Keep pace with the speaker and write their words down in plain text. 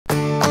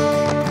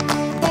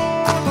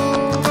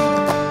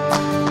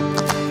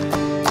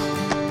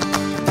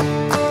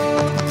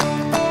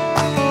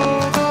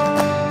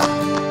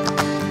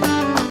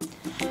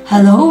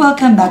Hello!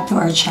 Welcome back to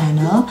our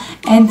channel.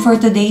 And for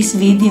today's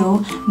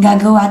video,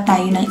 gagawa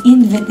tayo ng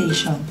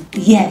invitation.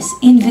 Yes,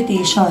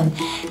 invitation.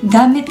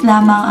 Gamit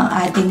lamang ang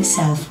ating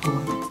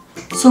cellphone.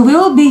 So we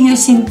will be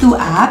using two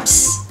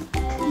apps,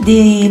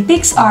 the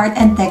Pics Art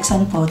and Text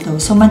on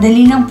Photo. So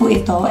madali lang po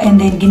ito, and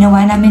then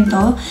ginawa namin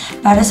to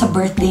para sa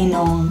birthday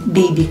ng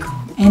baby ko.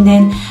 And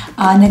then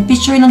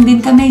nag-picture lang din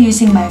kami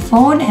using my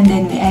phone, and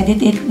then we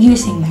edit it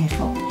using my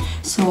phone.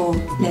 So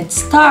let's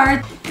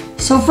start.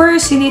 So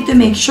first, you need to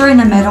make sure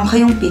na meron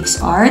kayong Pics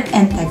Art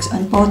and Text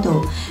on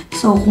Photo.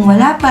 So kung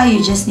wala pa,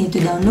 you just need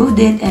to download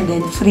it, and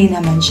then free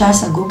naman siya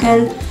sa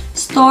Google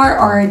Store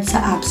or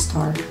sa App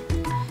Store.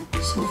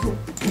 So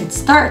let's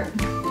start.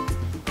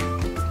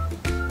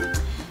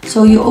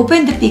 So you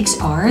open the Pics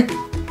Art.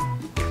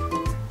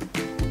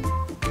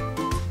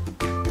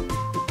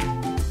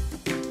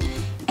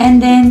 And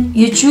then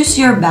you choose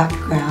your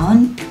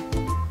background.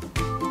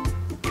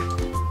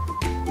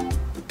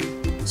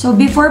 So,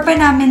 before pa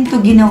namin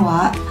to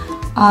ginawa,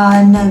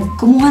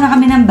 kumuha na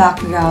kami ng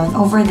background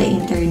over the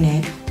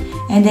internet.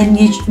 And then,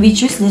 we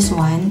choose this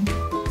one,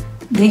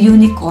 the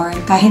unicorn.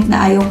 Kahit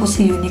na ayaw ko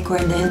si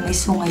unicorn dahil may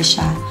sungay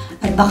siya.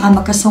 At baka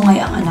magkasungay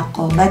ang anak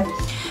ko. But,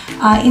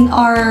 in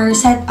our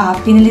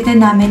setup,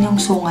 pinilitan namin yung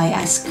sungay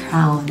as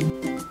crown.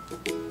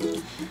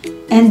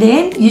 And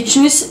then, you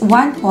choose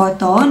one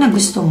photo na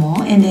gusto mo.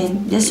 And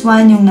then, this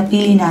one yung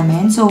napili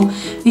namin. So,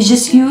 we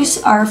just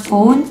use our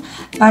phone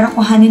para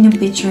kuhanin yung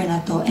picture na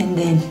to. And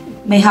then,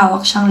 may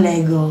hawak siyang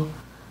Lego.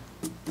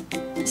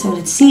 So,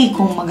 let's see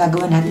kung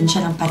magagawa natin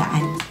siya ng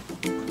paraan.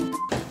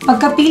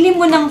 Pagkapili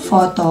mo ng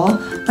photo,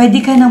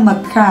 pwede ka nang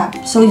mag-crop.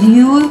 So,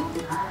 you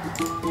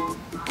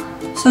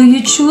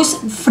choose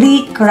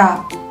free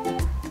crop.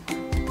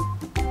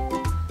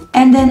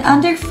 And then,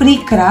 under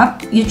free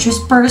crop, you choose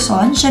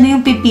person. Siya na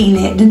yung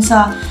pipili dun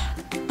sa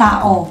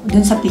tao,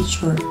 dun sa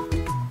picture.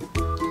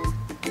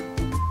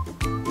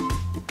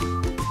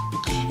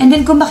 And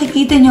then, kung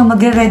makikita nyo,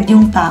 magre-red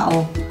yung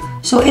tao.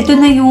 So, ito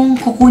na yung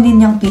kukunin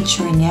niyang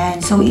picture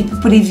niyan. So,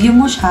 i-preview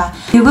mo siya.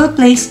 You will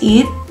place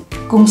it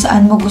kung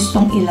saan mo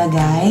gustong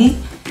ilagay.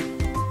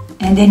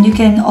 And then, you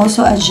can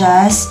also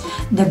adjust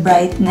the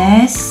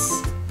brightness.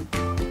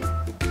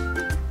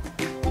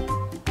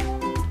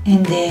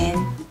 And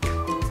then,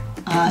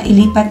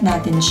 ilipat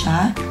natin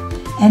siya.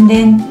 And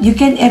then, you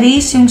can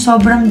erase yung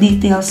sobrang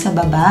details sa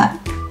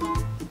baba.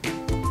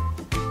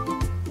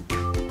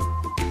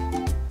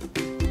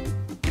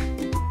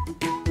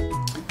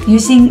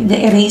 Using the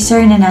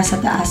eraser na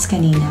nasa taas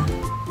kanina.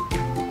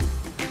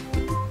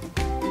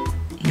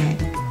 Ayan.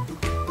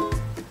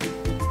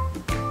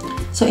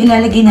 So,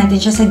 ilalagay natin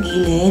siya sa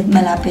gilid,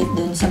 malapit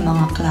dun sa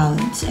mga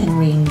clouds and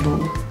rainbow.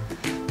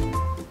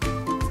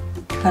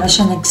 Para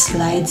siya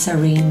nag-slide sa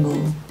rainbow.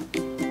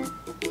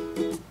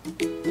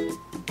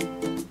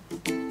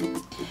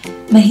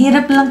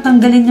 Mahirap lang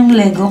tanggalin yung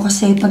Lego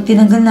kasi pag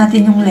tinanggal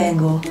natin yung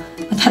Lego,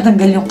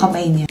 matatanggal yung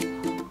kamay niya.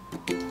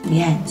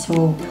 Ayan.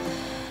 So,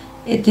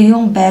 ito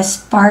yung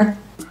best part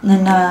na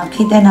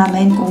nakita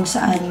namin kung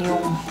saan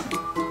yung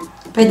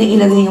pwede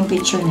ilagay yung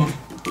picture niya.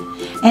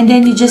 And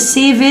then, you just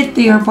save it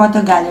to your photo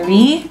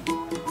gallery.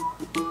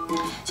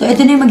 So,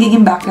 ito na yung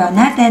magiging background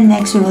natin.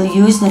 Next, we will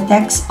use the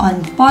text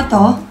on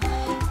photo.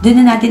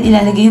 Doon na natin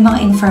ilalagay yung mga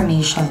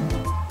information.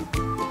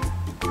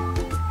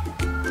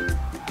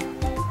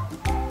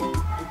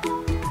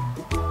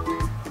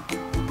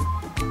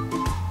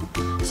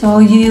 So,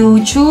 you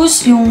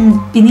choose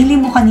yung pinili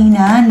mo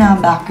kanina na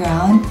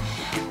background.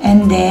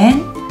 And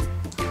then,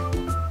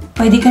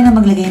 pwede ka na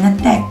maglagay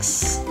ng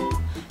text.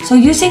 So,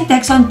 using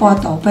text on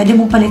photo, pwede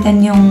mo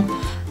palitan yung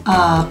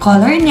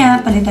color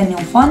niya, palitan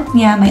yung font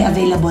niya. May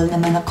available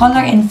naman na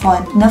color and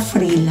font na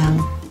free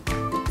lang.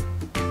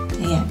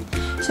 Ayan.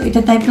 So,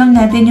 ito-type lang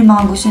natin yung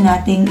mga gusto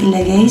nating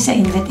ilagay sa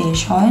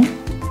invitation.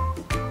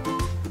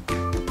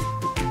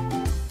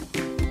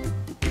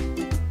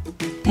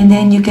 And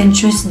then, you can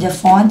choose the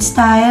font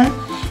style.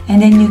 And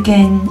then, you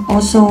can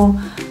also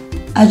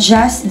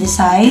adjust the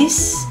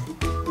size.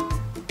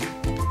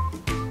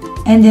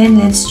 And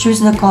then, let's choose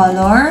the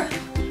color.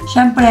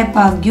 Siyempre,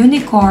 pag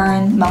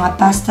unicorn, mga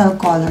pastel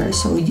colors.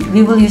 So,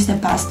 we will use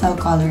the pastel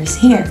colors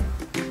here.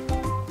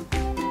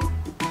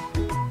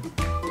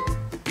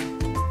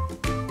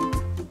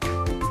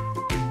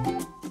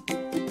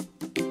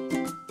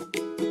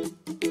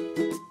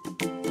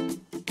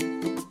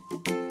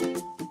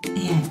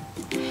 Ayan.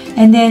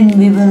 And then,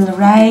 we will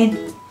write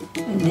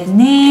the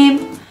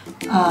name,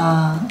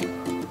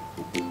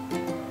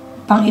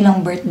 pang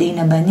ilang birthday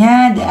na ba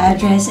niya, the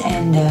address,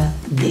 and the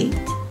date.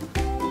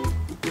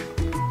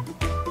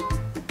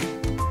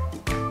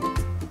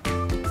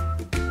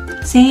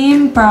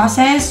 Same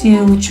process,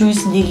 you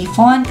choose the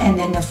font, and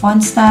then the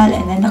font style,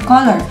 and then the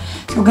color.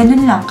 So,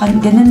 ganun lang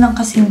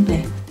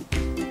kasimple.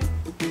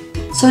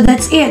 So,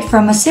 that's it.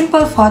 From a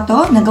simple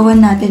photo,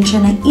 nagawan natin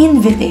siya ng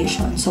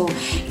invitation. So,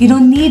 you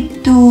don't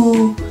need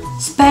to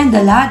spend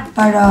a lot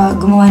para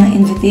gumawa ng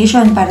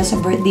invitation para sa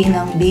birthday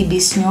ng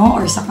babies nyo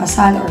or sa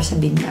kasal or sa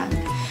binyag.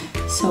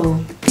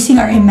 So, using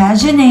our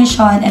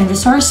imagination and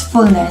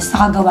resourcefulness,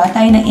 nakagawa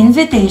tayo ng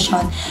invitation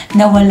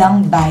na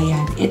walang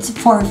bayad. It's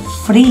for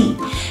free.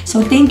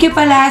 So, thank you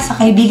pala sa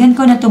kaibigan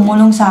ko na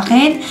tumulong sa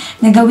akin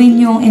na gawin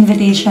yung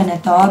invitation na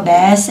to,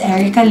 Bes,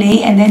 Erica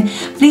Lay, and then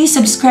please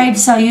subscribe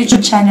sa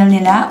YouTube channel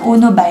nila,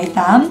 Uno by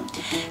Tam.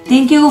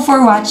 Thank you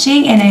for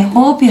watching and I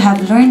hope you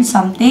have learned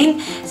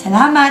something.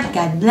 Salamat.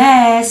 God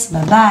bless.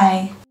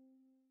 Bye-bye.